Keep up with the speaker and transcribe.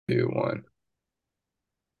Two, one.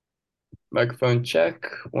 Microphone check.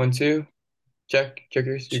 One, two. Check.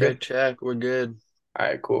 Checkers. You good? Check, check. We're good. All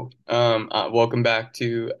right, cool. Welcome back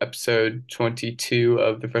to episode 22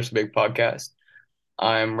 of the Fresh Big podcast.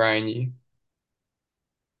 I'm Ryan Yee.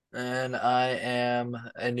 And I am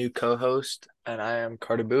a new co-host, and I am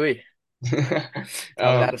Carter Bowie,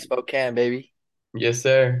 coming out of Um, Spokane, baby. yes,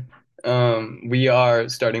 sir. We are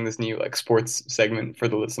starting this new sports segment for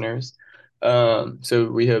the listeners. So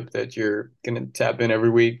we hope that you're gonna tap in every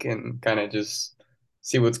week and kind of just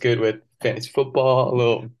see what's good with fantasy football, a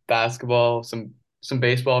little basketball, some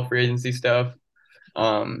baseball free agency stuff.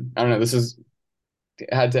 I don't know. This is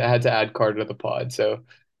had to add Carter to the pod, so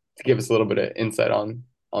to give us a little bit of insight on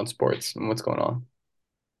sports and what's going on.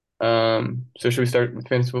 So should we start with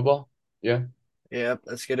fantasy football? Yeah. Yep,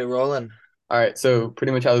 let's get it rolling. All right. So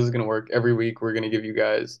pretty much how this is gonna work. Every week we're gonna give you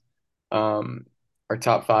guys um our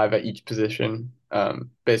top five at each position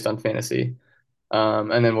based on fantasy.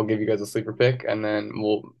 And then we'll give you guys a sleeper pick, and then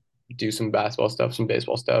we'll do some basketball stuff, some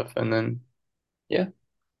baseball stuff, and then yeah,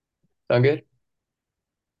 sound good?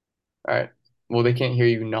 All right. Well, they can't hear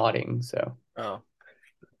you nodding, so Oh,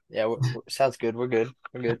 yeah, sounds good. We're good.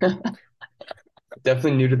 We're good.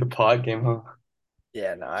 definitely new to the pod game, huh?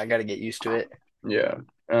 Yeah, no, I got to get used to it. Yeah.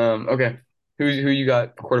 Okay. Who you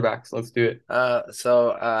got for quarterbacks? Let's do it.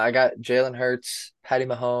 So I got Jalen Hurts, Patty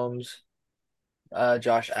Mahomes,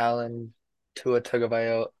 Josh Allen, Tua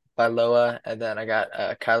Tagovailoa, and then I got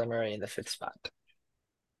Kyler Murray in the fifth spot.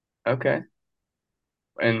 Okay.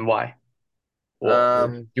 And why? Well, do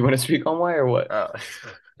Um, you want to speak on why or what? oh,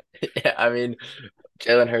 yeah, I mean,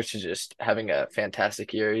 Jalen Hurts is just having a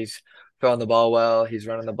fantastic year. He's throwing the ball well. He's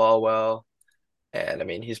running the ball well. And I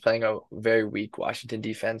mean, he's playing a very weak Washington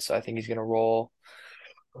defense. So I think he's going to roll,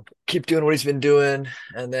 keep doing what he's been doing.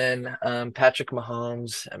 And then Patrick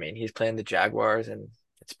Mahomes, I mean, he's playing the Jaguars and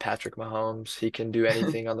it's Patrick Mahomes. He can do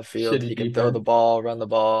anything on the field. Shitty He can throw the defense. ball, run the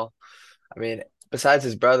ball. I mean, besides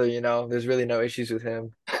his brother, there's really no issues with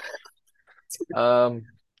him. Um,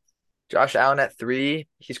 Josh Allen at three,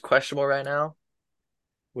 he's questionable right now,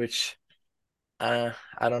 which I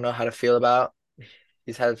don't know how to feel about.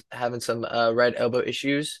 He's having some right elbow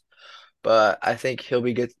issues, but I think he'll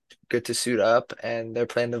be good to suit up. And they're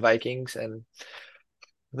playing the Vikings, and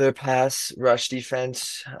their pass rush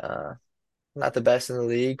defense not the best in the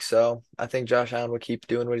league. So I think Josh Allen will keep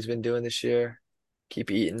doing what he's been doing this year,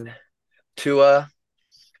 keep eating. Tua,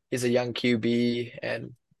 he's a young QB,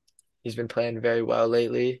 and he's been playing very well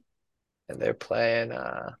lately. And they're playing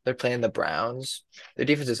the Browns. Their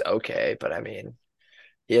defense is okay, but I mean,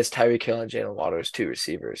 he has Tyreek Hill and Jalen Waddle as two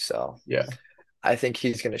receivers, so Yeah. I think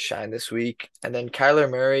he's going to shine this week. And then Kyler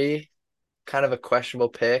Murray, kind of a questionable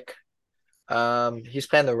pick. He's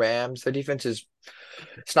playing the Rams. Their defense is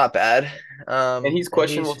it's not bad. And he's And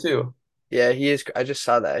questionable too. he is. I just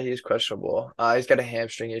saw that he is questionable. He's got a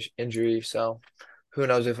hamstring injury, so who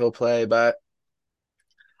knows if he'll play. But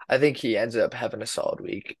I think he ends up having a solid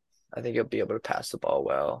week. I think he'll be able to pass the ball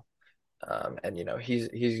well. And he's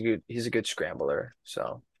good. He's a good scrambler.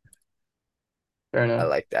 So Fair I enough.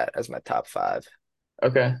 like that as my top five.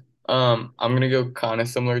 Okay. I'm gonna go kind of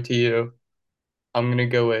similar to you. I'm gonna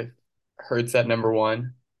go with Hurts at number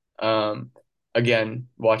one. Um, Again,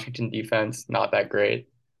 Washington defense not that great.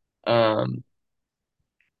 Yeah. Um,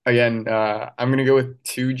 Again, I'm gonna go with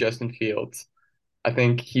two Justin Fields. I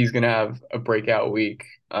think he's gonna have a breakout week.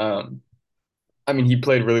 I mean, he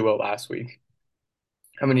played really well last week.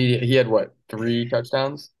 I mean, he had what, three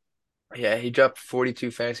touchdowns? Yeah, he dropped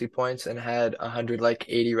 42 fantasy points and had 100 like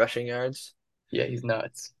 80 rushing yards. Yeah, he's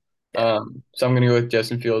nuts. Yeah. So I'm gonna go with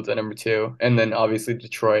Justin Fields at number two, and then obviously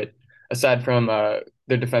Detroit. Aside from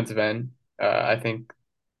their defensive end, I think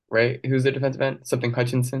right, who's their defensive end? Something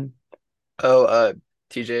Hutchinson. Oh,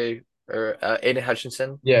 TJ or Aiden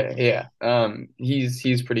Hutchinson. Yeah, yeah.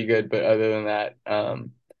 He's pretty good, but other than that,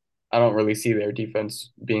 I don't really see their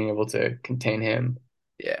defense being able to contain him.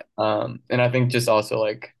 Yeah. And I think just also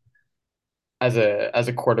like as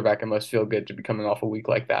a quarterback, it must feel good to be coming off a week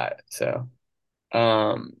like that. So.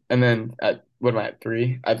 And then at what am I at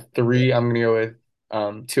three? At Yeah. three, I'm gonna go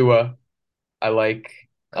with Tua. I like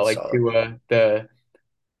I That's like solid. Tua.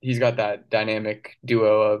 He's got that dynamic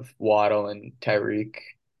duo of Waddle and Tyreek,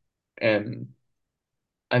 and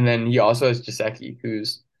and then he also has Gesicki,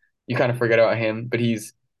 who's you kind of forget about him, but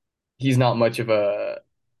he's not much of a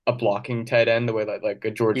blocking tight end the way like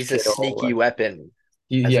a George He's a Kittle. sneaky weapon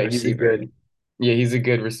as a Yeah, receiver, he's a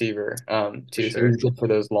good receiver for too. So sure. he's good for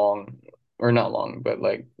those long or not long, but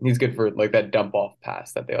like he's good for like that dump off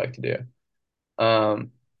pass that they like to do.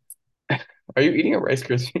 Um, are you eating a Rice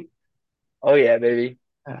Krispie? Oh yeah, baby.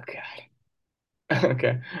 Oh God.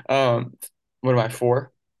 Okay. What am I,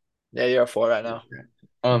 four? Yeah, you're at four right now.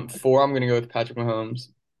 Four, I'm gonna go with Patrick Mahomes.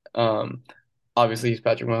 Um, Obviously he's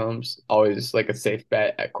Patrick Mahomes, always like a safe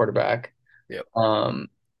bet at quarterback. Yep. Um,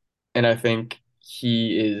 and I think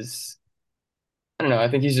he is, I don't know, I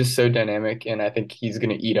think he's just so dynamic, and I think he's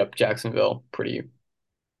gonna eat up Jacksonville pretty.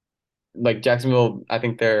 Like Jacksonville, I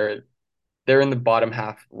think they're in the bottom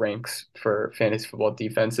half ranks for fantasy football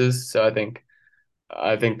defenses. So I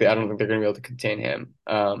don't think they're gonna be able to contain him.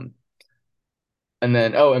 And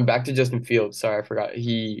then and back to Justin Fields. Sorry, I forgot.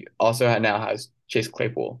 He also now has Chase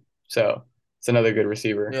Claypool. So it's another good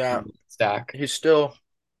receiver Yeah, in the stack. he's still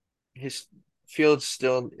his Fields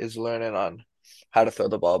still is learning on how to throw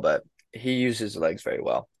the ball, but he uses his legs very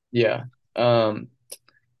well. Yeah. Um,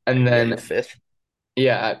 and You got your then fifth?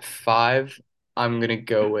 yeah, at five, I'm gonna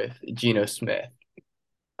go with Geno Smith.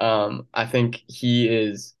 I think he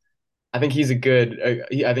is. I think he's a good.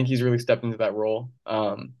 I think he's really stepped into that role.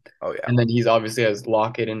 Oh yeah. And then he's obviously has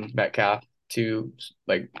Lockett and Metcalf, two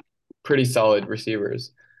like pretty solid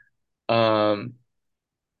receivers. Um,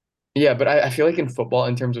 yeah, but I feel like in football,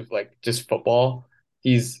 in terms of like just football,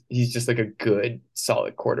 he's just like a good,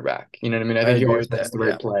 solid quarterback. You know what I mean? I I think he agree always with makes that. the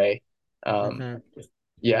right Yeah. play. Um, hmm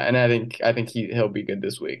yeah, and I think he'll be good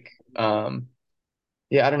this week.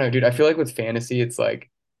 Yeah, I don't know, dude. I feel like with fantasy, it's like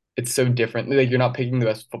it's so different. Like you're not picking the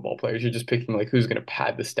best football players. You're just picking like who's gonna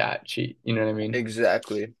pad the stat sheet. You know what I mean?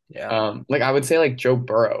 Exactly. Yeah. Like I would say like Joe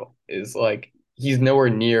Burrow is like he's nowhere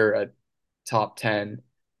near a top 10,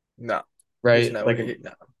 No, he's right? nowhere. Like,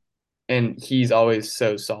 No. and he's always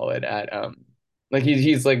so solid at like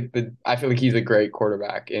he's like the I feel like he's a great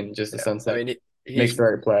quarterback in just the Yeah. sense I that mean, makes he's the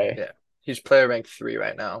right play. yeah, he's player ranked three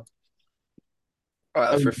right now.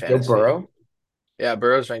 Oh, For Joe fantasy. Burrow? Yeah,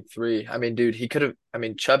 Burrow's ranked three. I mean, dude, he could have. I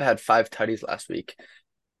mean, Chubb had five tutties last week.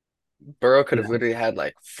 Burrow could have Yeah. literally had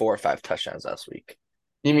like four or five touchdowns last week,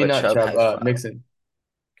 You mean but not Chubb Chubb, had five. Mixon.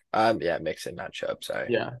 Yeah, Mixon, not Chubb.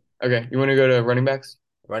 Sorry. Yeah. Okay. You want to go to running backs?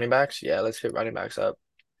 Running backs. Yeah, let's hit running backs up.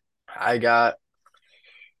 I got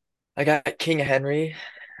I got King Henry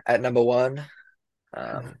at number one.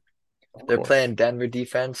 Um, Of they're course. playing Denver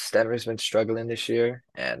defense. Denver's been struggling this year,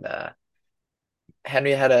 and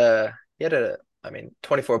Henry had a he had a I mean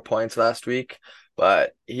 24 points last week,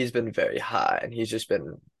 but he's been very high and he's just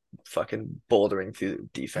been fucking bouldering through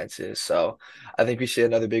defenses. So I think we see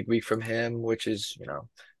another big week from him, which is,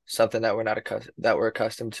 something that we're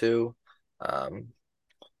accustomed to. Um,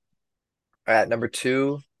 at number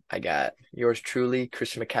two, I got yours truly,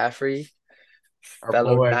 Christian McCaffrey, Our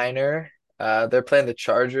fellow boy. Niner. They're playing the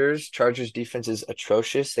Chargers. Chargers defense is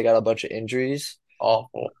atrocious. They got a bunch of injuries.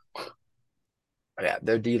 Awful. Yeah,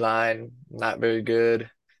 their D line not very good.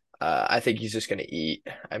 I think he's just gonna eat.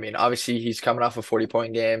 I mean, obviously he's coming off a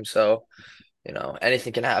 40-point game, so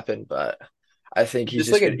anything can happen. But I think he's Just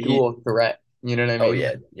just like a gonna eat. dual threat. You know what I Oh mean?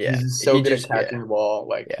 yeah, yeah. He's just so He good at just yeah catching the ball.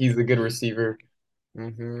 Like yeah. he's a good receiver.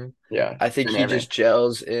 hmm Yeah, I think he dynamic. just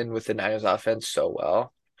gels in with the Niners offense so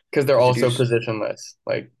well Because they're because they do also positionless.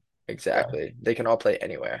 Like, yeah, exactly. They can all play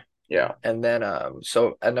anywhere. yeah. And then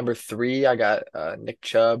so at number three, I got Nick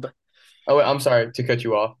Chubb. Oh, wait, I'm sorry to cut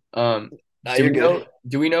you off. Now you're good.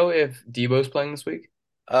 Do we know if Debo's playing this week?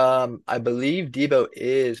 I believe Debo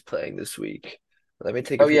is playing this week. Let me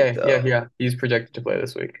take a Oh peek yeah, yeah, though. yeah. He's projected to play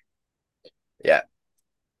this week. Yeah,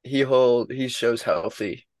 he shows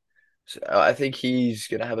healthy. So I think he's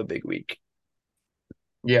gonna have a big week.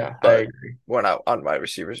 Yeah, I But agree. we're not on my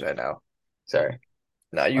receivers right now. Sorry.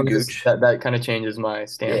 Now I you was just gooch. that kind of changes my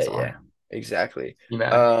Yeah, stance yeah, on exactly.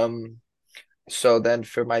 UMac. Um, so then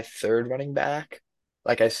for my third running back,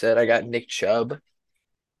 like I said, I got Nick Chubb.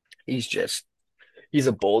 He's just he's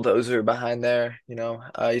a bulldozer behind there.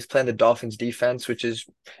 He's playing the Dolphins defense, which is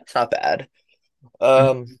it's not bad.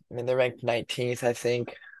 I mean they're ranked 19th, I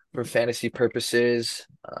think, for fantasy purposes.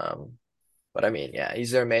 But I mean, yeah,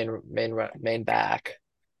 he's their main back.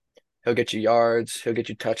 He'll get you yards. He'll get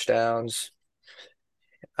you touchdowns.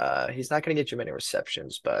 He's not going to get you many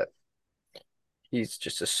receptions, but he's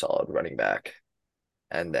just a solid running back.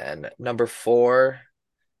 And then number four,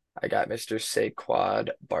 I got Mr. Saquon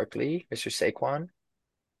Barkley, Mr. Saquon.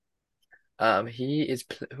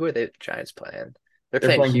 Who are the Giants playing? They're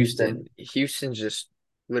They're playing playing Houston. Houston. Houston's just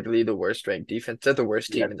literally the worst ranked defense. They're the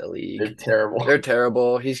worst Yeah, team in the they're league. terrible. They're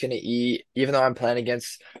terrible. He's going to eat. Even though I'm playing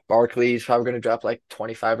against Barkley, he's probably going to drop like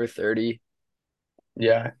 25 or 30.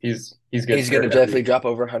 Yeah, he's good He's going for to every. definitely drop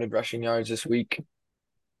over 100 rushing yards this week.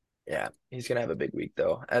 Yeah, he's going to have a big week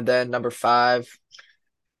though. And then number five,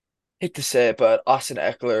 hate to say it, but Austin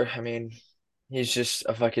Eckler. I mean, he's just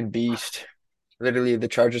a fucking beast. Literally, the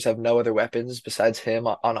Chargers have no other weapons besides him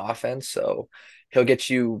on offense, so he'll get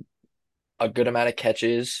you a good amount of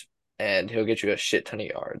catches, and he'll get you a shit ton of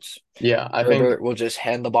yards. Yeah, I think Herbert will just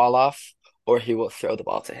hand the ball off, or he will throw the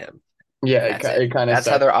ball to him, yeah, and that's it. it kind of That's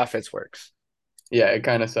how sucks. their offense works. Yeah, it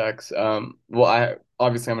kind of sucks. Well, I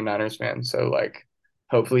obviously I'm a Niners fan, so like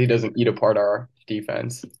hopefully he doesn't eat apart our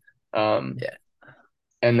defense. Um, Yeah,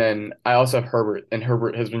 and then I also have Herbert, and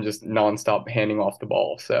Herbert has been just nonstop handing off the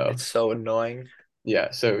ball. So it's so annoying.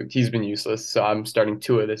 yeah, so he's been useless. So I'm starting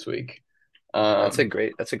Tua this week. Um,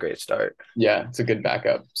 That's a great start. yeah, it's a good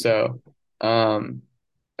backup. So, um,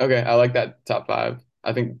 okay, I like that top five.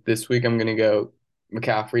 I think this week I'm gonna go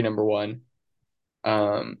McCaffrey number one.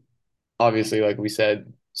 Um, obviously, like we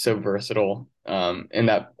said, so versatile. In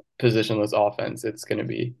that positionless offense, it's gonna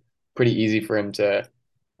be pretty easy for him to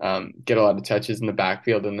get a lot of touches in the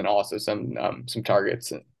backfield and then also some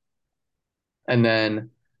targets. And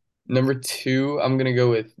then number two, I'm gonna go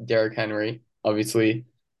with Derrick Henry. Obviously,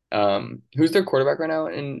 who's their quarterback right now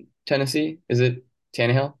in Tennessee? Is it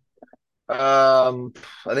Tannehill? Um,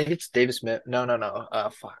 I think it's Davis Smith. No, no, no.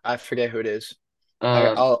 Fuck, I forget who it is.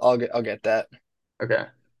 Um, I'll get that. okay.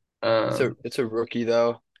 It's a Um, it's a rookie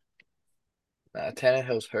though.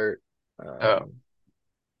 Tannehill's hurt. oh, Um,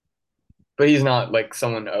 but he's not like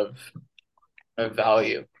someone of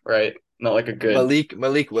value, right? Not like a good.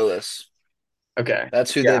 Malik Willis. Okay.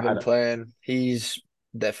 That's who Yeah, they've I been don't. playing.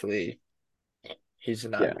 Definitely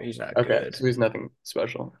Yeah. he's not Okay. good. So he's nothing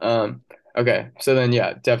special. Okay. So then,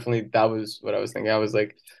 yeah, definitely that was what I was thinking. I was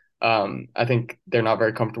like, I think they're not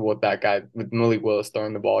very comfortable with that guy with Malik Willis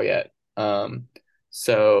throwing the ball yet.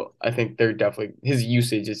 So I think they're definitely his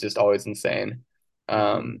usage is just always insane. Hmm.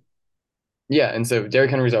 Um, yeah, and so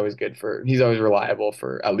Derrick Henry's always good for he's always reliable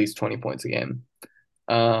for at least 20 points a game.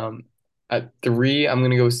 Um, at three, I'm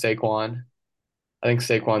gonna go with Saquon. I think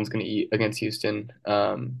Saquon's gonna eat against Houston.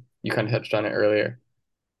 You kind of touched on it earlier.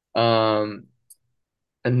 Um,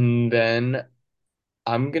 and then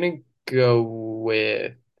I'm gonna go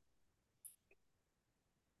with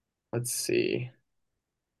let's see.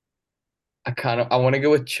 I want to go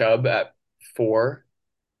with Chubb at four,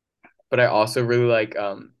 but I also really like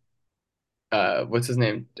what's his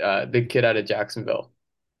name? The kid out of Jacksonville.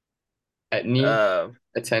 Etney, Uh,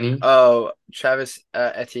 Eteni. oh, Travis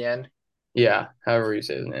Etienne. Yeah, however you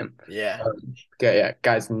say his name. Yeah. Yeah,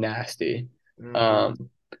 guy's nasty. Hmm. Um,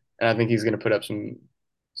 and I think he's gonna put up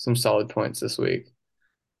some solid points this week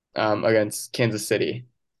against Kansas City.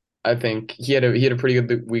 I think he had a pretty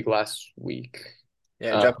good week last week.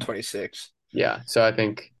 Yeah, Uh, dropped 26. yeah, so I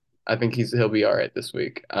think he'll be all right this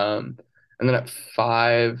week. And then at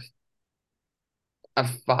five,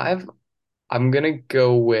 I'm gonna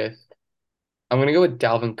go with I'm gonna go with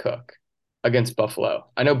Dalvin Cook against Buffalo.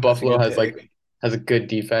 I know That's a Buffalo good pick. has a good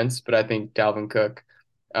defense, but I think Dalvin Cook,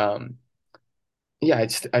 um, yeah, I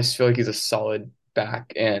just feel like he's a solid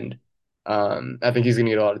back, and I think he's gonna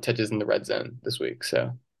get a lot of touches in the red zone this week.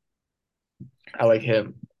 So I like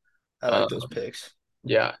him. I Um, like those picks.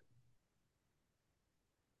 yeah.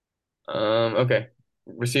 Okay.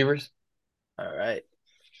 Receivers. All right.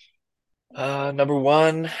 Number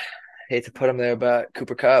one, hate to put him there, but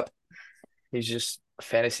Cooper Cup. He's just a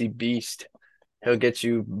fantasy beast. He'll get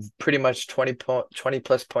you pretty much 20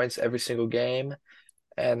 plus points every single game.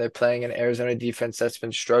 And they're playing an Arizona defense that's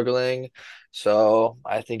been struggling. So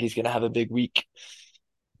I think he's gonna have a big week.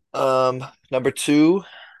 Number two,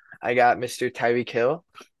 I got Mr. Tyreek Hill.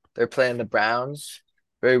 They're playing the Browns.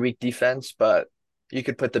 Very weak defense, but you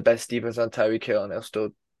could put the best defense on Tyreek Hill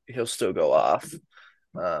and he'll still go off.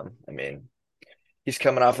 I mean, he's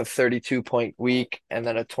coming off a 32-point week and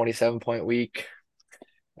then a 27-point week.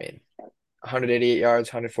 I mean, 188 yards,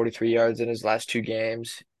 143 yards in his last two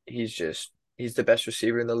games. He's the best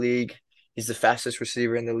receiver in the league. He's the fastest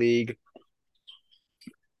receiver in the league.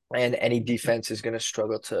 And any defense is going to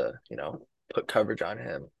struggle to, put coverage on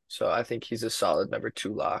him. So I think he's a solid number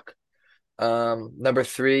two lock. Number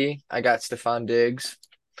three, I got Stephon Diggs.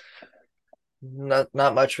 Not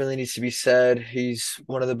much really needs to be said. He's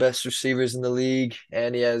one of the best receivers in the league,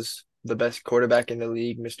 and he has the best quarterback in the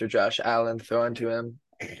league, Mr. Josh Allen, throwing to him.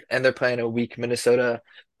 And they're playing a weak Minnesota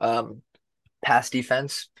um, pass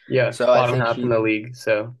defense. Yeah, So I bottom think half in the league.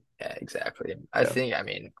 So yeah, exactly. yeah. I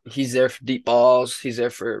mean, he's there for deep balls. He's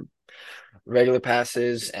there for regular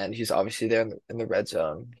passes, and he's obviously there in the red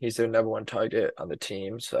zone. He's their number one target on the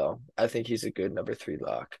team. So I think he's a good number three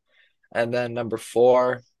lock. And then number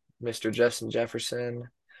four, Mr. Justin Jefferson.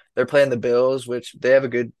 They're playing the Bills, which they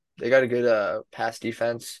got a good pass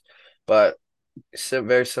defense, but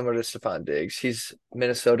very similar to Stephon Diggs. He's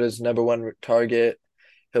Minnesota's number one target.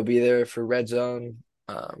 He'll be there for red zone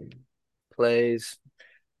plays,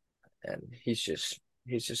 and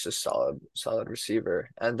He's just a solid receiver.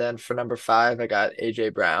 And then for number five, I got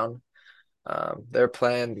AJ Brown. They're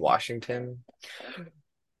playing Washington,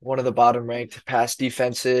 one of the bottom ranked pass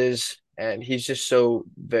defenses, and he's just so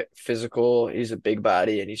physical. He's a big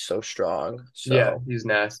body and he's so strong. Yeah, So he's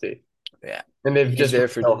nasty. yeah, And they've he's just been there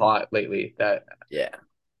for so hot lately that yeah.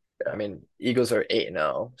 I yeah. mean, Eagles are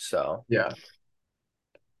 8-0, so Yeah.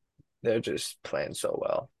 they're just playing so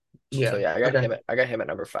well. So Yeah. yeah, Okay. I got him at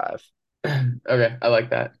number five. Okay, I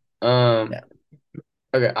like that. Yeah.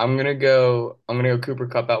 Okay, I'm gonna go Cooper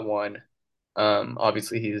Cup at one.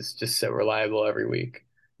 Obviously he's just so reliable every week.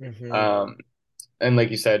 Hmm. Um, and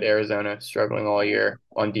like you said, Arizona struggling all year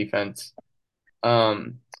on defense.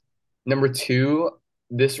 Um, Number two,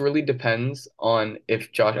 this really depends on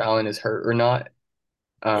if Josh Allen is hurt or not.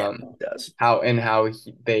 Yeah, Um, it does.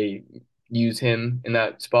 they use him in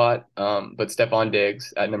that spot. But Stephon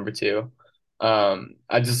Diggs at number two.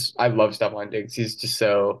 I love Stephon Diggs.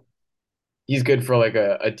 He's good for like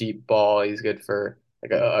a deep ball. He's good for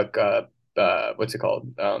like what's it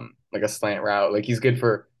called? Like a slant route. Like he's good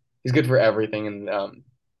for everything.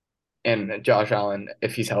 And Josh Allen,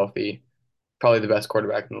 if he's healthy, probably the best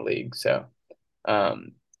quarterback in the league. So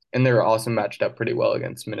um, and they're also matched up pretty well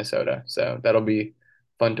against Minnesota. So that'll be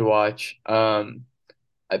fun to watch.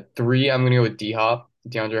 At three, I'm gonna go with D Hop,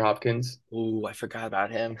 DeAndre Hopkins. Ooh, I forgot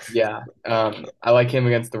about him. Yeah, I like him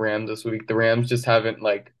against the Rams this week. The Rams just haven't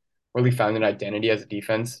like really found an identity as a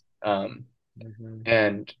defense, Hmm.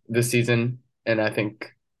 and this season, and I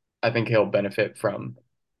think he'll benefit from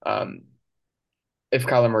um, if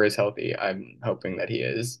Kyler Murray is healthy. I'm hoping that he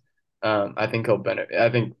is. I think he'll benefit. I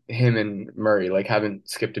think him and Murray like haven't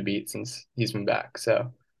skipped a beat since he's been back.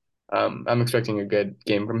 So I'm expecting a good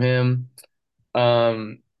game from him.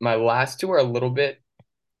 My last two are a little bit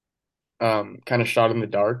kind of shot in the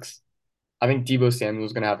darks. I think Debo Samuel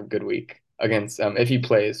is going to have a good week against if he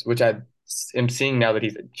plays, which I am seeing now that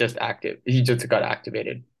he's just active. He just got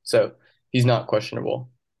activated, so he's not questionable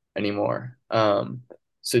anymore.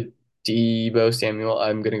 So Debo Samuel,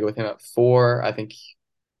 I'm going to go with him at four. I think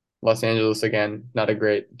Los Angeles again, not a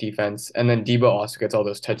great defense, and then Debo also gets all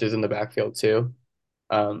those touches in the backfield too.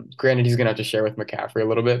 Granted, he's going to have to share with McCaffrey a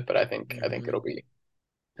little bit, but I think Hmm. it'll be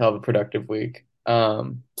hell of a productive week.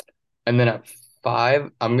 And then at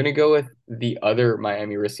five, I'm gonna go with the other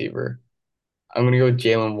Miami receiver. I'm gonna go with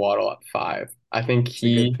Jalen Waddle at five. It's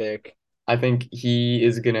a good pick. I think he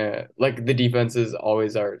is gonna like the defenses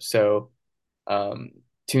always are so um,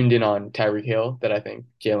 tuned in on Tyreek Hill that I think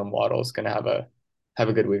Jalen Waddle is gonna have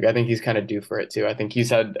a good week. I think he's kind of due for it too. I think he's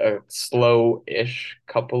had a slow-ish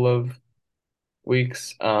couple of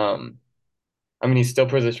weeks. I mean, he's still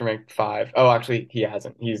position ranked five. Oh, actually, he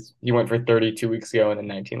hasn't. He went for 30 2 weeks ago and then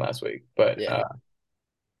 19 last week. But Yeah.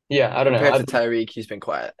 yeah, I don't know. Compared to Tyreek, he's been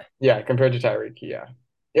quiet. Yeah, compared to Tyreek, yeah.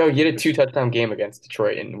 Yo, he had a two touchdown game against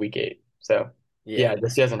Detroit in week eight. So yeah, Yeah. I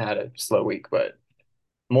guess he hasn't had a slow week, but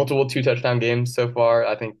multiple two touchdown games so far.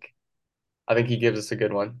 I think he gives us a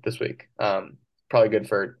good one this week. Probably good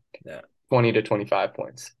for Yeah. 20 to 25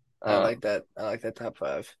 points. I Um, like that. I like that top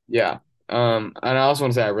five. yeah. And I also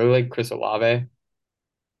want to say I really like Chris Olave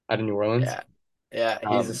out of New Orleans. Yeah.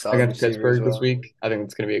 Yeah. He's a solid Against receiver as Pittsburgh this well. week. I think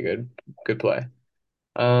it's going to be a good play.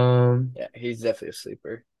 Um, Yeah. He's definitely a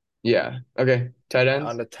sleeper. yeah. Okay. Tight On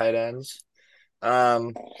ends. the tight ends.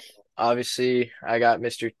 Um, Obviously, I got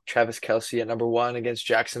Mr. Travis Kelce at number one against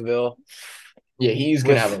Jacksonville. Yeah, he's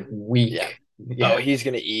gonna have With a yeah. week. Oh, Yeah. he's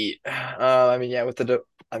gonna eat. I mean, yeah, with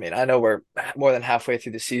I mean, I know we're more than halfway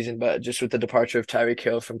through the season, but just with the departure of Tyreek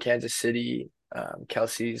Hill from Kansas City,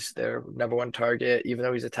 Kelsey's their number one target. Even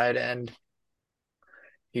though he's a tight end,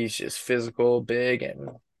 he's just physical, big, and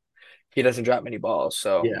he doesn't drop many balls.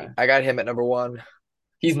 So Yeah. I got him at number one.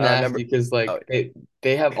 He's Number nasty because oh like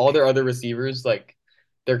they have all their other receivers like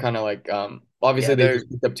they're kind of like obviously yeah, they they're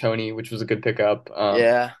just picked up Tony, which was a good pickup.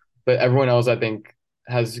 yeah, But everyone else I think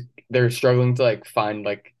has they're struggling to like find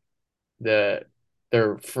like the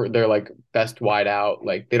their like best wide out.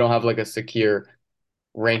 Like they don't have like a secure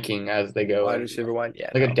ranking as they go wide and receiver one.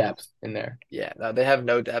 Yeah, like a no. depth in there. Yeah, no, they have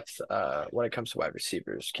no depth when it comes to wide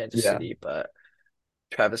receivers, Kansas Yeah. City, but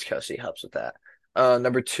Travis Kelce helps with that.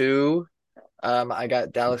 Number two, I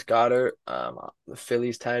got Dallas Goedert, the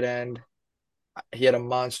Phillies tight end. He had a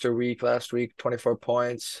monster week last week, 24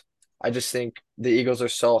 points. I just think the Eagles are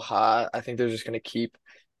so hot. I think they're just going to keep,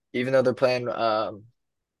 even though they're playing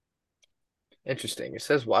interesting. It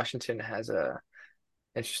says Washington has a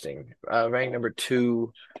interesting ranked number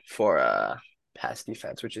two for pass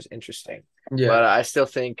defense, which is interesting. But Yeah. I still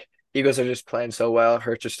think Eagles are just playing so well.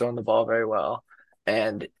 Hurts is throwing the ball very well,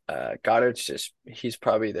 and Goddard's just he's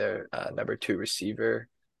probably their number two receiver.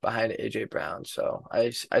 behind AJ Brown. So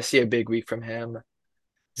I see a big week from him.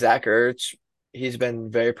 Zach Ertz, he's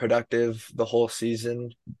been very productive the whole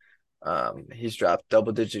season. He's dropped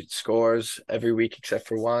double digit scores every week except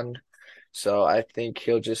for one. So I think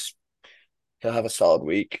he'll have a solid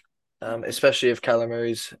week, especially if Kyler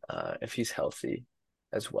Murray's if he's healthy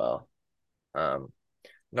as well. Um,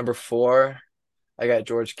 Number four, I got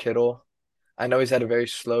George Kittle. I know he's had a very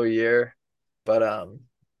slow year, but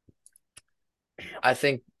I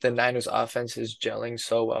think the Niners offense is gelling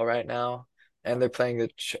so well right now, and they're playing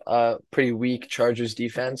the pretty weak Chargers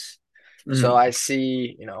defense. So Mhm. I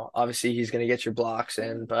see, obviously he's going to get your blocks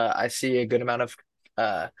in, but I see a good amount of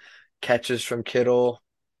uh, catches from Kittle.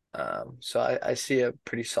 So I see a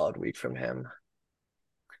pretty solid week from him.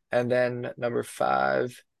 And then number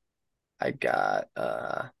five, I got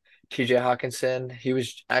TJ Hawkinson. He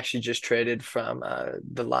was actually just traded from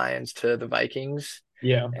the Lions to the Vikings.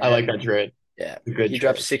 Yeah, I like And that trade. yeah, A good he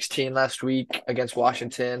dropped trade. 16 last week against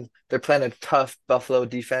Washington. They're playing a tough Buffalo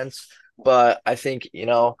defense, but I think,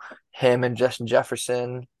 him and Justin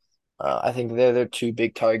Jefferson, I think they're their two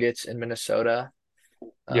big targets in Minnesota.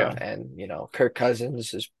 Yeah, And, Kirk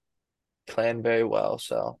Cousins is playing very well.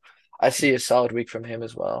 So I see a solid week from him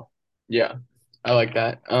as well. yeah, I like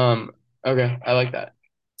that. Okay, I like that.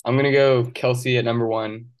 I'm gonna go Kelsey at number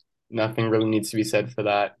one. Nothing really needs to be said for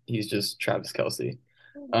that. He's just Travis Kelsey.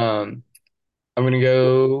 Um, I'm gonna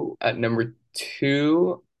go at number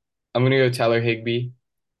two. I'm gonna go Tyler Higbee,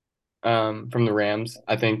 from the Rams.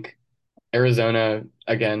 I think Arizona,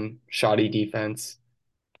 again, shoddy defense.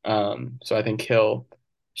 So I think he'll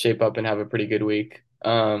shape up and have a pretty good week.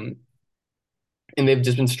 And they've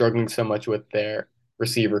just been struggling so much with their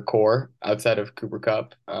receiver core outside of Cooper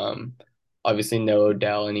Kupp. Obviously, no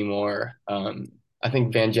Odell anymore. I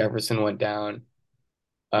think Van Jefferson went down.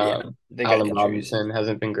 Yeah, they got Allen injuries. Robinson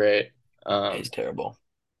hasn't been great. Yeah, he's Um, terrible.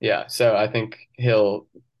 yeah, so I think he'll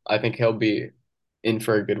be in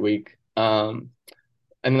for a good week.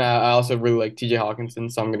 And then I also really like TJ Hawkinson,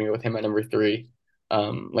 so I'm going to go with him at number three.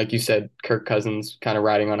 Like you said, Kirk Cousins kind of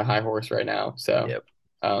riding on a high horse right now. So Yep.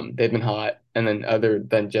 they've been hot. And then other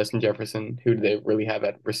than Justin Jefferson, who do they really have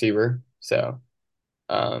at receiver? So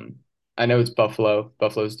um, I know it's Buffalo.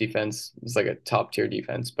 Buffalo's defense is like a top tier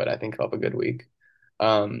defense, but I think he'll have a good week.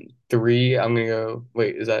 Three, I'm going to go.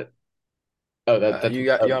 Wait, is that? Oh, that's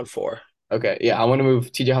You're on four. okay. Yeah, I want to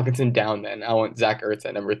move TJ Hawkinson down then. I want Zach Ertz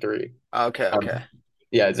at number three. Okay, okay. Um,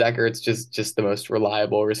 yeah, Zach Ertz just the most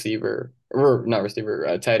reliable receiver, or not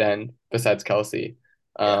receiver, tight end besides Kelsey.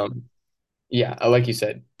 Yeah, Um, yeah, like you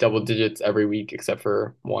said, double digits every week except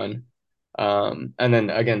for one. And then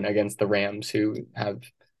again against the Rams, who have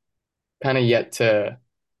kind of yet to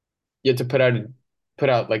put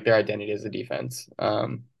out like their identity as a defense.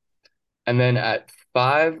 And then at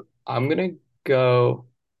five, I'm gonna go.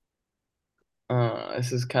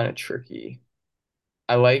 This is kind of tricky.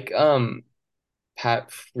 I like Pat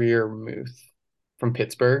Freiermuth from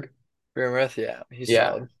Pittsburgh. Bournemouth. Yeah, he's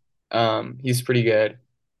Yeah. solid. He's pretty good,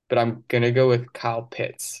 but I'm gonna go with Kyle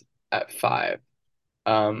Pitts at five.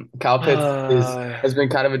 Kyle Pitts is Uh, has been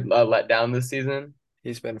kind of a letdown this season.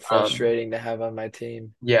 he's been Um, frustrating to have on my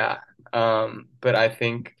team. yeah. But I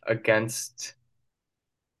think against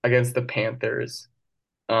the Panthers,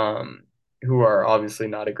 um, who are obviously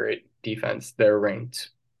not a great defense, they're ranked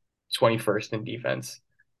 21st in defense.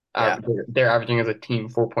 Yeah, They're averaging as a team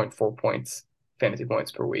 4.4 points, fantasy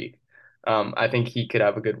points per week. I think he could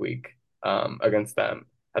have a good week against them.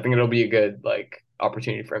 I think it'll be a good like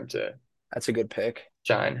opportunity for him to that's a good pick.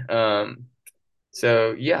 shine.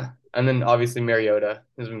 So yeah, and then obviously Mariota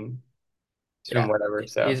has been Yeah, whatever.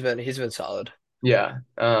 So he's been solid. yeah,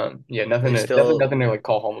 yeah, They definitely still nothing to like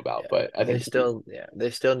call home about. Yeah, But I think they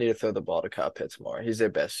still need to throw the ball to Kyle Pitts more. He's their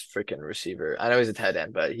best freaking receiver. I know he's a tight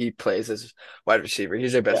end, but he plays as wide receiver.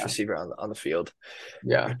 He's their best yeah, receiver on the field.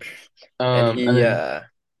 yeah. And And he then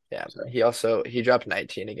yeah, sorry. he dropped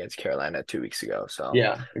 19 against Carolina 2 weeks ago. So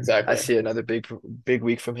Yeah, I exactly. see another big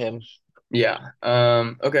week from him. Yeah.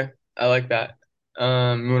 Okay, I like that. You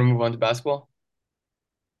want to move on to basketball?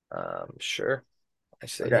 Sure. I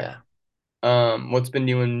say Okay. yeah. What's been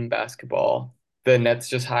new in basketball? The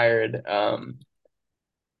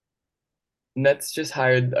Nets just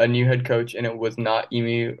hired a new head coach, and it was not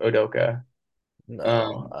Ime Udoka.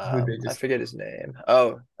 No, Who they I just forget his name.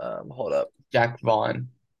 Oh, hold up. Jack Vaughn,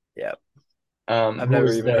 Yeah, I've who never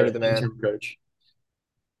was even heard of the the man. interim coach.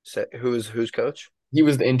 Who's coach? He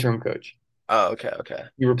was the interim coach. Oh, okay, okay.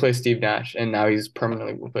 He replaced Steve Nash, and now he's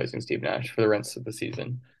permanently replacing Steve Nash for the rest of the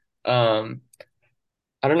season. Um,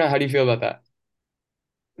 I don't know. How do you feel about that?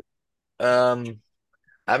 Um,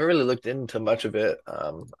 I haven't really looked into much of it.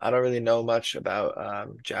 I don't really know much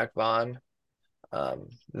about Jack Vaughn.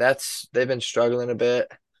 Nets, they've been struggling a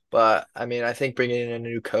bit, but I mean, I think bringing in a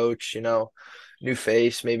new coach, new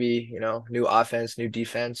face, maybe, new offense, new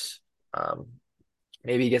defense, um,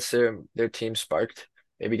 maybe gets their team sparked,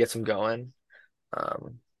 maybe gets them going.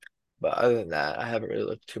 Um, but other than that, I haven't really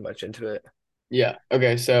looked too much into it. Yeah.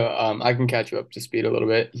 Okay. So I can catch you up to speed a little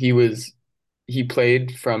bit. He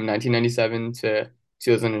played from 1997 to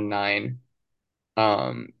 2009.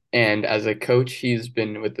 And as a coach, he's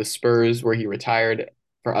been with the Spurs where he retired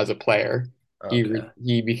for as a player. Okay.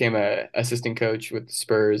 He became a assistant coach with the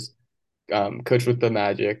Spurs, coach with the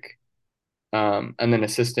Magic, and then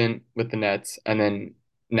assistant with the Nets, and then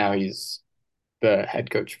now he's the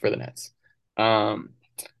head coach for the Nets. Um,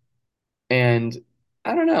 and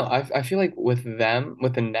I don't know. I feel like with them,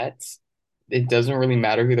 with the Nets, it doesn't really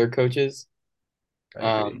matter who their coach is. I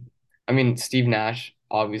agree. Um, I mean, Steve Nash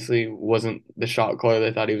obviously wasn't the shot caller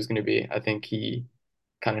they thought he was going to be. I think he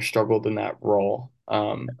kind of struggled in that role.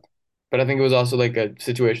 But I think it was also like a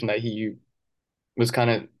situation that he was kind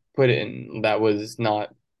of put in that was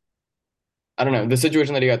not, I don't know, the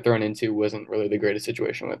situation that he got thrown into wasn't really the greatest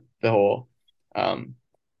situation with the whole, um,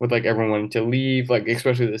 with like everyone wanting to leave, like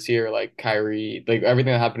especially this year, like Kyrie, like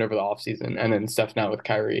everything that happened over the offseason and then stuff now with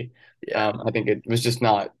Kyrie. Yeah. I think it was just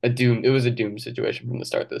not a doom. It was a doomed situation from the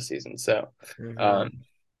start of the season. So, Hmm. um,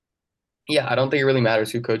 yeah, I don't think it really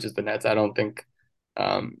matters who coaches the Nets. I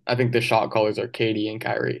think the shot callers are Katie and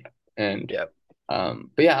Kyrie. And, Yep.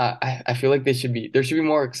 but yeah, I feel like there should be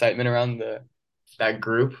more excitement around that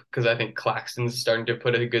group because I think Claxton's starting to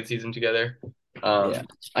put a good season together. Yeah.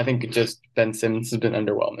 I think just Ben Simmons has been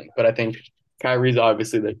underwhelming, but I think Kyrie's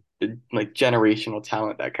obviously the like generational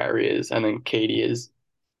talent that Kyrie is, and then Katie is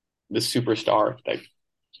the superstar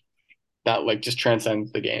that like just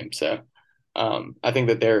transcends the game. So I think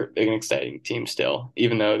that they're an exciting team still,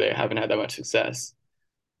 even though they haven't had that much success.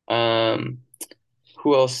 Um,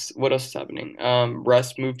 who else? What else is happening?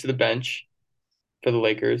 Russ moved to the bench for the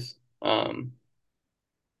Lakers.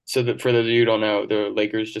 So that for those of you who don't know, the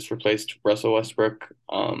Lakers just replaced Russell Westbrook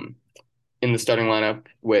in the starting lineup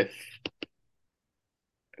with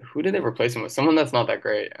who did they replace him with? Someone that's not that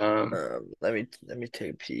great. Let me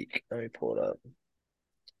take a peek. Let me pull it up.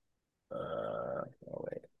 Oh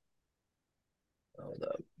wait, hold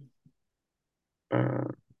up.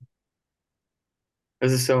 Uh,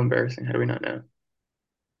 this is so embarrassing. How do we not know?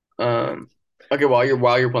 Um, okay, while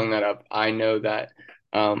you're pulling that up, I know that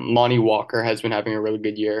Lonnie Walker has been having a really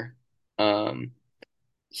good year. Um,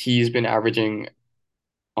 he's been averaging,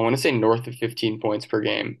 I want to say, north of 15 points per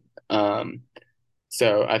game. Um,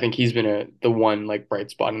 so I think he's been the one like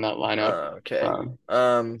bright spot in that lineup. Okay.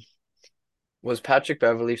 Um, Was Patrick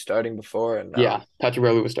Beverly starting before and no? yeah, Patrick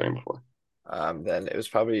Beverley was starting before. Then it was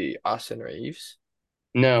probably Austin Reeves.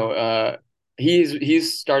 No,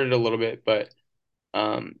 he's started a little bit, but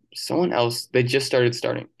someone else they just started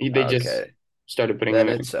starting. They just Okay. started putting him Then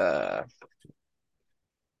in. it's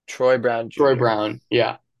Troy Brown Troy Jr., Brown,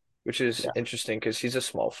 yeah, which is yeah, interesting because he's a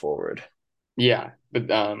small forward. yeah, but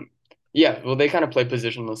yeah. Well, they kind of play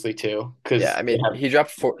positionlessly too, Yeah, because I they mean have he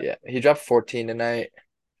dropped 14 tonight.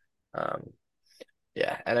 Um,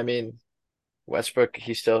 yeah, and I mean Westbrook,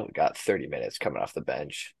 he still got 30 minutes coming off the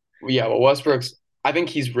bench. yeah. Well, And Westbrook's. I think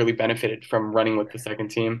he's really benefited from running with the second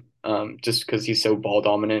team, just because he's so ball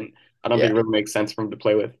dominant. I don't think yeah, it really makes sense for him to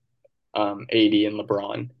play with AD and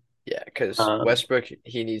LeBron. yeah, because Um, Westbrook,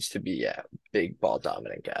 he needs to be a big ball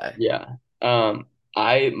dominant guy. Yeah.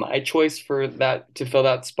 My choice for that to fill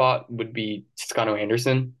that spot would be Toscano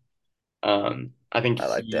Anderson. I think I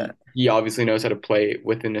like that. he obviously knows how to play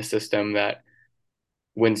within a system that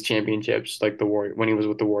wins championships, like the Warrior when he was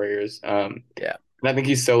with the Warriors. Yeah, And I think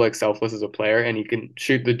he's so like selfless as a player, and he can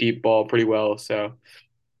shoot the deep ball pretty well. So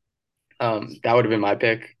that would have been my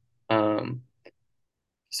pick. Um,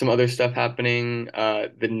 some other stuff happening.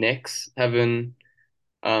 The Knicks have been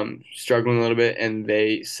struggling a little bit, and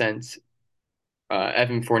they sent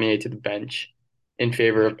Evan Fournier to the bench in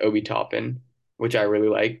favor of Obi Toppin, which I really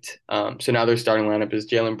liked. So now their starting lineup is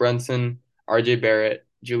Jalen Brunson, R.J. Barrett,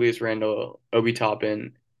 Julius Randle, Obi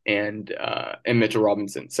Toppin, and Mitchell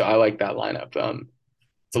Robinson. So I like that lineup.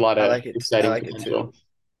 It's a lot I of like it. I exciting like it too. potential.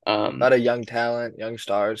 A Um, lot of young talent, young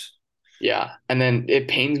stars. yeah, and then it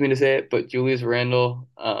pains me to say it, but Julius Randle,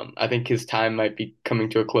 I think his time might be coming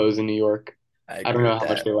to a close in New York. I I don't agree know with how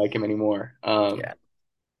much that. they like him anymore. Yeah,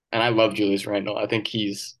 And I love Julius Randle. I think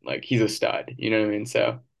he's a stud. You know what I mean?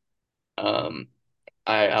 So um,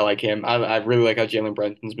 I like him. I really like how Jalen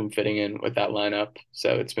Brunson's been fitting in with that lineup.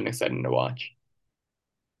 So it's been exciting to watch.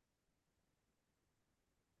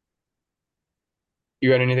 You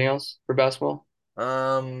got anything else for basketball?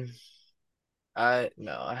 Um, I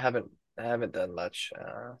no, I haven't done much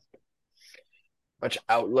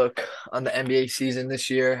outlook on the NBA season this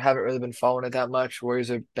year. Haven't really been following it that much. Warriors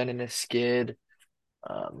have been in a skid.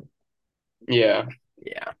 Um, Yeah.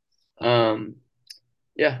 yeah, Um,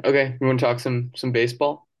 yeah, okay. You want to talk some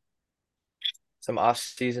baseball? some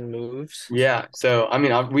off-season moves. Yeah. So, I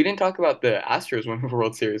mean, we didn't talk about the Astros winning the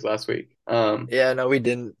World Series last week. Yeah, no, we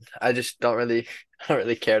didn't. I just don't really, I don't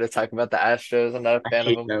really care to talk about the Astros. I'm not a I fan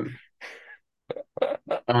of hate them. them.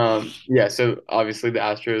 Yeah, so obviously the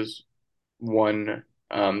Astros won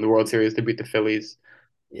the World Series to beat the Phillies.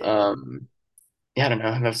 Yeah, Um, yeah, I don't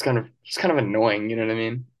know. That's kind of annoying, you know what I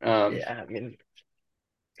mean? yeah. I mean,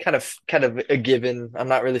 kind of a given. I'm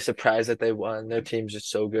not really surprised that they won. Their team's just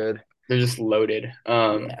so good. They're just loaded.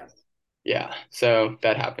 Yeah, Yeah, so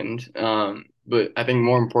that happened. But I think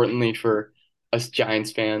more importantly for us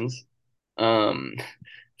Giants fans, um,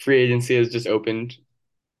 free agency has just opened,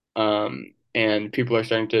 and people are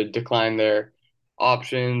starting to decline their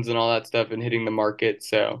options and all that stuff and hitting the market.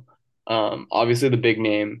 So, obviously the big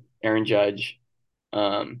name, Aaron Judge,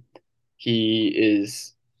 um, he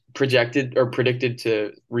is projected or predicted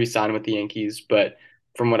to re-sign with the Yankees, but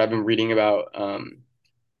from what I've been reading about,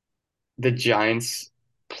 the Giants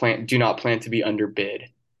do not plan to be underbid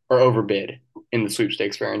or overbid in the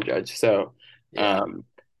sweepstakes for Aaron Judge. So yeah. um,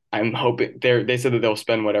 I'm hoping they said that they'll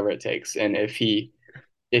spend whatever it takes, and if he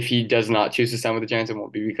does not choose to sign with the Giants, it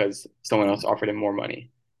won't be because someone else offered him more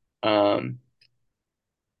money. Um,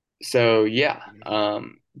 so yeah,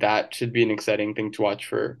 that should be an exciting thing to watch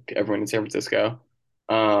for everyone in San Francisco.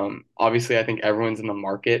 Obviously, I think everyone's in the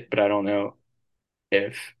market, but I don't know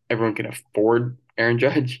if everyone can afford Aaron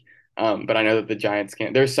Judge. But I know that the Giants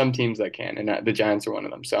can. There's some teams that can, and the Giants are one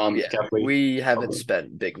of them. So I'm Yeah, definitely we haven't hoping.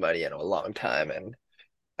 spent big money in a long time, and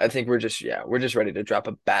I think we're just ready to drop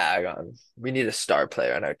a bag on. We need a star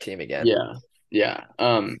player on our team again. Yeah, yeah.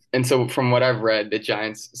 And so from what I've read, the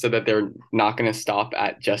Giants said that they're not going to stop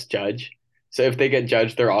at just Judge. So if they get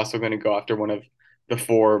Judge, they're also going to go after one of the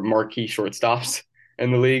four marquee shortstops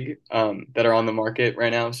in the league that are on the market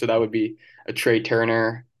right now. So that would be a Trey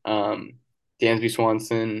Turner, Dansby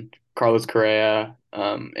Swanson, Carlos Correa,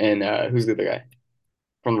 and who's the other guy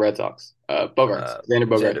from the Red Sox? Bogarts, Xander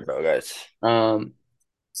Xander Bogaerts. Bogaerts. Um,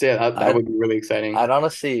 so yeah, that I'd would be really exciting. I'd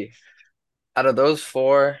honestly, out of those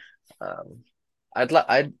four, um, I'd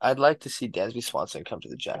like to see Dansby Swanson come to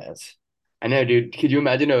the Giants. I know, dude. Could you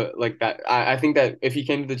imagine a like that? I think that if he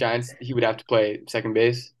came to the Giants, he would have to play second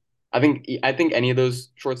base. I think any of those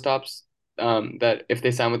shortstops that if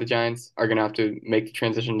they sign with the Giants are gonna have to make the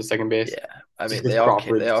transition to second base Yeah, I just mean because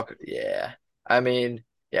Crawford's yeah. I mean,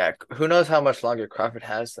 yeah. Who knows how much longer Crawford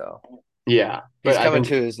has though? yeah. But He's I coming think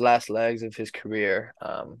to his last legs of his career.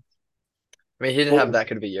 I mean, he didn't have well, that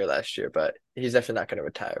good of a year last year, but he's definitely not going to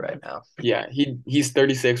retire right now. yeah, he's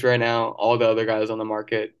 36 right now. All the other guys on the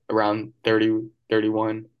market around 30,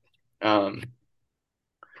 31. Um,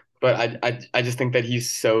 but I just think that he's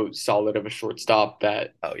so solid of a shortstop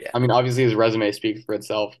that Oh yeah, I mean, obviously his resume speaks for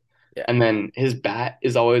itself, yeah, and then his bat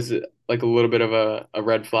is always like a little bit of a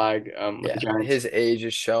red flag with the yeah. Giants. His age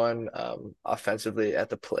is showing offensively at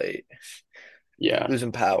the plate, Yeah,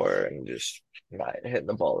 losing power and just not hitting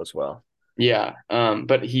the ball as well. yeah.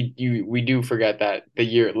 But we do forget that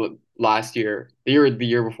last year, the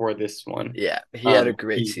year before this one, Yeah, he had a um,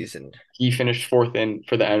 great he season. he finished fourth in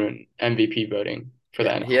for the MVP voting for the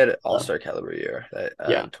Yeah, he NL. had an So all-star caliber year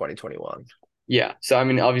yeah, in 2021. yeah. So I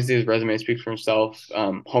mean, obviously his resume speaks for himself.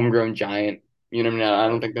 Homegrown giant. You know, what I mean, I Yeah.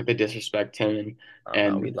 don't think that they disrespect him Oh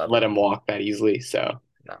no, we and love let him. him walk that easily. So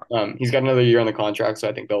No, he's got another year on the contract, so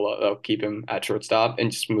I think they'll keep him at shortstop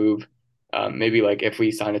and just move. Maybe like if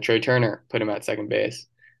we sign a Trey Turner, put him at second base.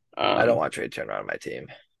 I don't Um, want Trey Turner on my team.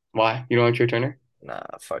 why? You don't like Trey Turner? Nah,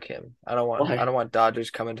 fuck him. I don't Why? want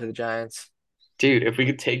Dodgers coming to the Giants. Dude, if we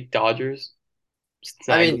could take Dodgers,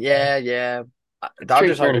 I sign mean, yeah, yeah.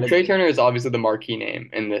 Trey Dodgers aren't Turner. gonna. Trey Turner is obviously the marquee name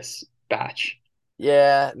in this batch.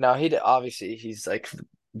 Yeah, no, obviously he's like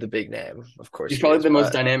the big name. Of course He's he probably is, the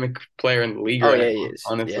most but dynamic player in the league oh right yeah, he now,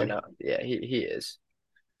 is. Yeah, honestly. no, yeah, he is.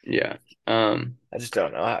 Yeah. Um, I just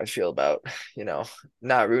don't know how I feel about, you know,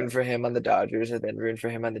 not rooting for him on the Dodgers and then rooting for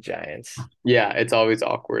him on the Giants. yeah, it's always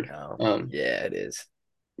awkward. Yeah, it is.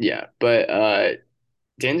 Yeah, but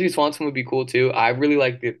Dansby Swanson would be cool too. I really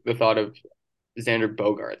like the thought of Xander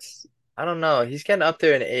Bogarts. I don't know. He's getting up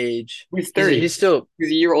there in age. He's He's 30. he's still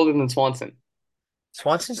He's a year older than Swanson.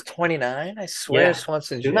 Swanson's 29. I swear Yeah.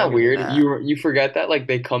 Swanson's Isn't that younger than weird? that. You forget that like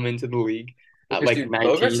they come into the league at Because like dude,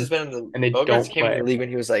 19 and they Bogarts don't came in play. the league when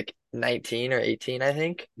he was like 19 or 18, I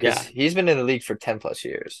think. Because Yeah. he's been in the league for 10 plus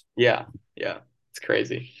years. Yeah. Yeah. It's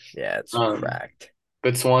crazy. Yeah, it's Um, cracked.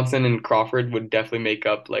 but Swanson and Crawford would definitely make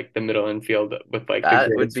up like the middle infield with like the That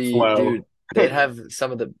would greatest be, flow. dude, they'd have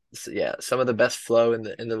some of the best flow in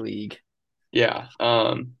the league. Yeah.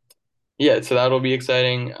 Yeah, so that'll be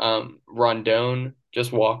exciting. Rondon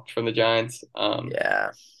just walked from the Giants.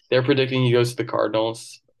 Yeah. They're predicting he goes to the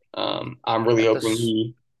Cardinals. I'm really That's a hoping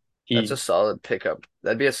s- that's a he solid pickup.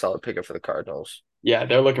 That'd be a solid pickup for the Cardinals. yeah,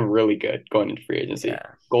 they're looking really good going into free agency. Yeah.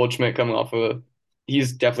 Goldschmidt coming off of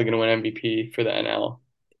he's definitely going to win MVP for the NL.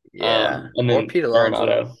 Yeah. And Or then Pete Alonso.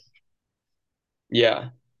 Arenado. Yeah.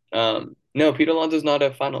 No, Pete Alonso's not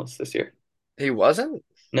a finalist this year. He wasn't?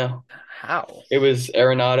 No, How? it was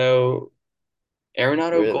Arenado,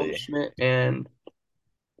 Really? Goldschmidt,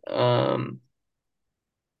 um,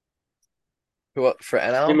 Who for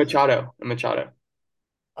and NL? Machado.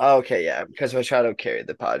 Oh, okay, yeah, because Machado carried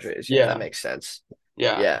the Padres. Yeah, that Yeah, makes sense.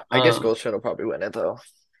 yeah, Yeah, I guess Goldschmidt will probably win it though.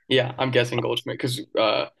 yeah. I'm guessing Goldschmidt because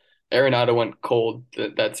Arenado went cold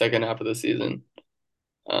that second half of the season.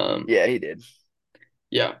 Um, Yeah, he did.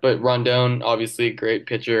 yeah, but Rondon, obviously a great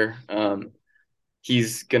pitcher.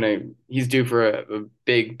 He's due for a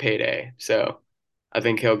big payday, so I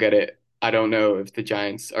think he'll get it. I don't know if the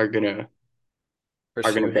Giants are gonna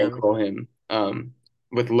Pursue him. bankroll him.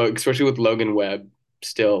 Especially with Logan Webb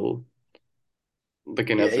still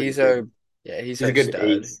looking Yeah, as a good, he's he's a our good stud.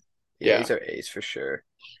 ace. Yeah, Yeah, he's our ace for sure.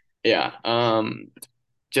 yeah.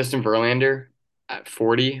 Justin Verlander at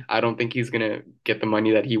 40, I don't think he's gonna get the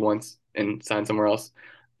money that he wants and sign somewhere else.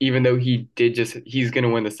 Even though he's gonna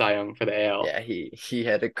win the Cy Young for the AL. Yeah, he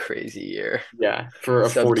had a crazy year. Yeah, for a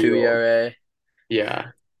Sub 40 two year old. ERA.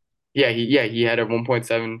 Yeah. He had a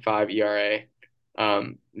 1.75 ERA,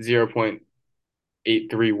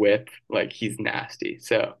 0.83 whip. Like he's nasty.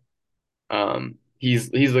 So he's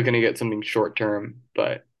looking to get something short term,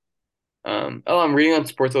 but I'm reading on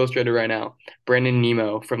Sports Illustrated right now. Brandon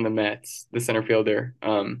Nimmo from the Mets, the center fielder,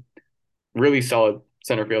 really solid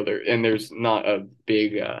center fielder, and there's not a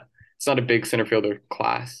big it's not a big center fielder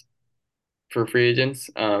class for free agents.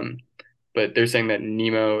 But they're saying that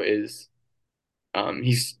Nemo is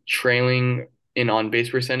he's trailing in on base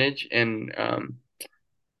percentage, and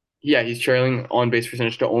yeah, he's trailing on base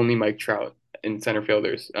percentage to only Mike Trout in center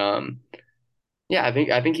fielders. Yeah, I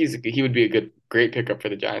think he would be a great pickup for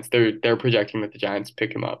the Giants. They're projecting that the Giants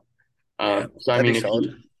pick him up. Yeah, So I that'd be mean,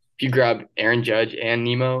 solid. if you grab Aaron Judge and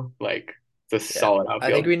Nemo, like it's a Yeah, solid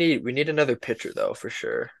I think outfield. we need another pitcher though for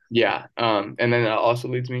sure. Yeah. And then that also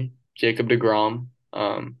leads me Jacob DeGrom.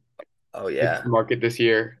 Oh Hits yeah, the market this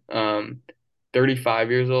year.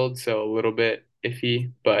 35 years old, so a little bit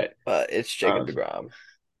iffy, but but it's Jacob um, deGrom.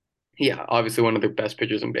 yeah, obviously one of the best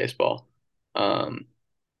pitchers in baseball. Um,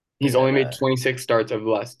 he's only And made 26 starts over the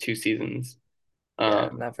last two seasons. yeah,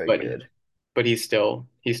 Um, not very but good. but he's still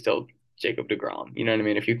Jacob DeGrom. You know what I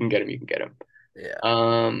mean? If you can get him, you can get him. Yeah,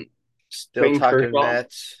 Um, still Clayton talking Kershaw.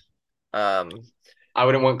 Mets. Um, I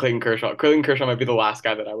wouldn't want Clayton Kershaw. Clayton Kershaw might be the last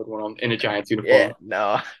guy that I would want in a Giants yeah, uniform.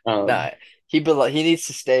 no, Um, no, he needs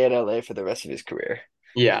to stay in LA for the rest of his career.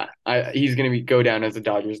 yeah, he's gonna go down as a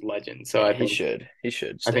Dodgers legend. So Yeah, I think he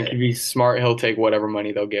should I think if stay. he's smart, he'll take whatever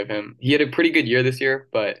money they'll give him. He had a pretty good year this year,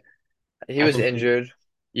 but He I was think injured.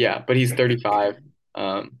 yeah, but he's 35.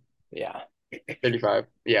 Um, Yeah, 35.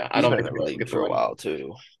 Yeah, I he's don't been in think the he'll league get the for a money. while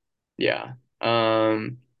too. Yeah.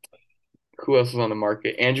 Who else is on the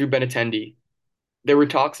market? Andrew Benintendi. There were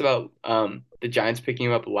talks about the Giants picking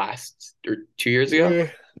him up last or 2 years ago.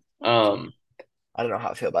 Yeah. Um, I don't know how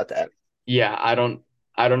I feel about that. yeah, I don't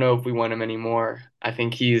know if we want him anymore. I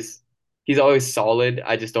think he's always solid.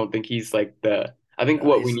 I just don't think he's like the I think No,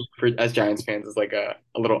 what we he's need for as Giants fans is like a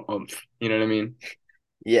little oomph. You know what I mean?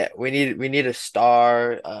 yeah. We need a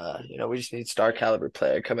star. We just need star caliber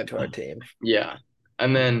player come into our team. Yeah.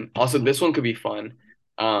 And then also this one could be fun.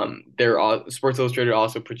 Sports Illustrated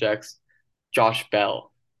also projects Josh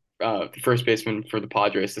Bell, the first baseman for the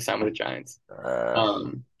Padres to sign with the Giants. Uh,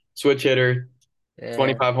 Um, Switch hitter, yeah,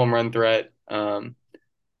 25 home run threat.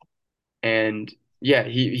 And yeah,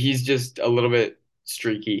 he's just a little bit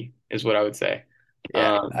streaky, is what I would say.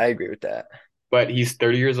 yeah. Um, I agree with that. but he's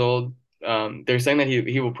 30 years old. They're saying that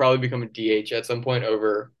he will probably become a DH at some point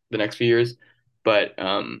over the next few years. But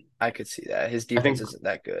I could see that. His I defense think isn't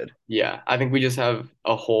that good. yeah, I think we just have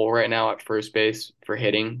a hole right now at first base for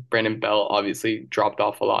hitting. Brandon Bell obviously dropped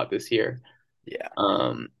off a lot this year. Yeah,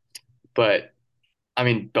 Um, but I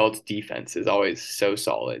mean Belt's defense is always so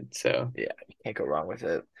solid. So yeah. You can't go wrong with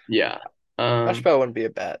it. yeah. Josh Um, Bell wouldn't be a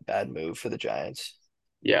bad move for the Giants.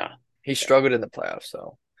 yeah. He struggled in the playoffs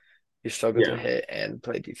though. He struggled to Yeah. hit and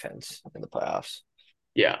play defense in the playoffs.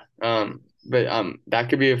 Yeah. But that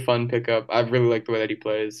could be a fun pickup. I really like the way that he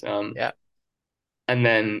plays. Yeah. And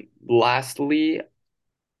then lastly,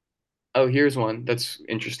 oh, here's one that's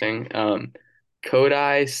interesting.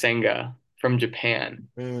 Kodai Senga from Japan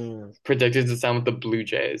Hmm. predicted to sign with the Blue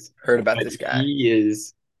Jays, Heard about but this guy.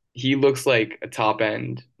 he looks like a top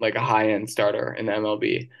end, like a high end starter in the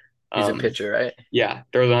MLB. He's a Um, pitcher, right? yeah,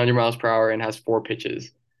 throws 100 miles per hour and has four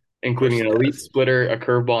pitches, Of including course an he elite does. splitter, a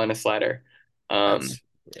curveball, and a slider. Um, That's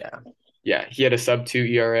yeah. yeah, he had a sub two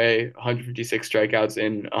ERA, 156 strikeouts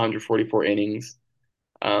in 144 innings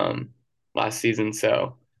last season.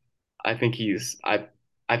 So I think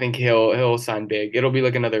I think he'll sign big. It'll be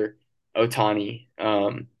like another Otani,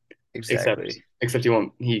 Exactly. except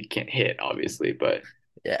he can't hit obviously, but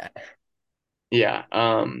Yeah. yeah,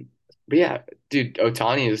 but yeah, dude,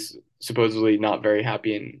 Otani is supposedly not very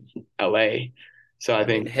happy in LA, so I I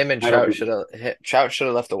mean, think him and that'll Trout be should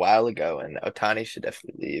have left a while ago, and Otani should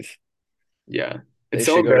definitely leave. yeah. They It's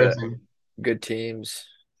so should go to embarrassing. good teams.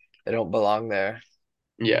 They don't belong there.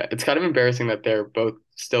 Yeah, it's kind of embarrassing that they're both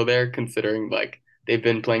still there, considering like they've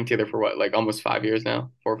been playing together for what, like almost 5 years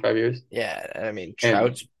now, 4 or 5 years. Yeah, and I mean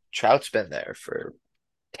And Trout's been there for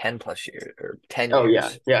 10 plus years or 10 oh yeah,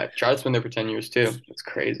 years. yeah, Trout's been there for 10 years too. That's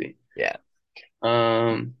crazy. Yeah.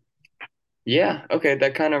 Um, yeah, okay,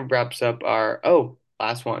 that kind of wraps up our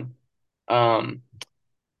last one. Um,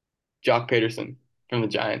 Jock Peterson from the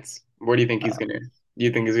Giants. Where do you think he's Uh, gonna? Do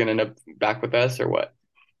you think he's gonna end up back with us or what?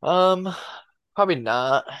 um, Probably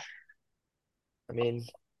not. I mean,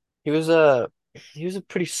 he was a he was a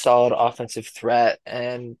pretty solid offensive threat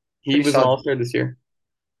and He pretty was an solid. all-star this year.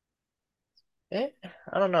 Eh,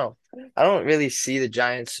 I don't know. I don't really see the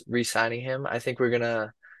Giants re-signing him. I think we're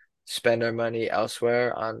gonna spend our money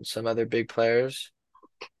elsewhere on some other big players.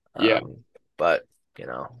 Yeah, Um, but you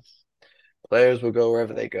know, players will go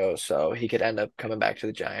wherever they go, so he could end up coming back to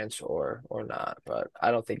the Giants or not. But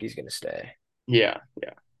I don't think he's gonna stay. yeah.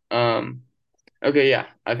 Okay, yeah.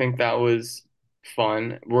 I think that was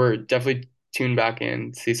fun. We're definitely tuned back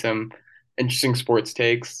in, see some interesting sports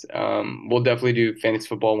takes. We'll definitely do fantasy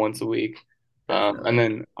football once a week. And Definitely.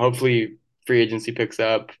 then hopefully free agency picks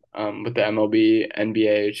up with the MLB,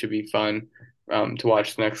 NBA. It should be fun to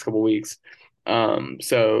watch the next couple weeks.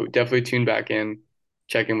 So definitely tune back in,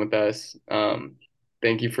 check in with us.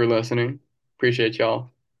 Thank you for listening. Appreciate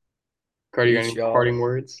y'all. Cardi, you got Peace, any y'all. parting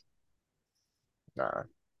words? Nah.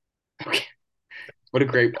 Okay. What a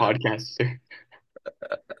great podcast.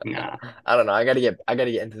 Nah. I don't know. I gotta get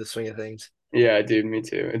into the swing of things. Yeah, dude, me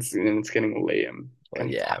too. It's getting late. I'm Well, kind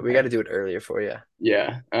of yeah, we tired. gotta do it earlier for you.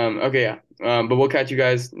 Yeah. Okay, yeah. But we'll catch you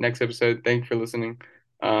guys next episode. Thank you for listening.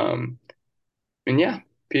 Um, and yeah,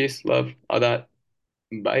 peace, love, all that.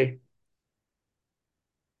 Bye.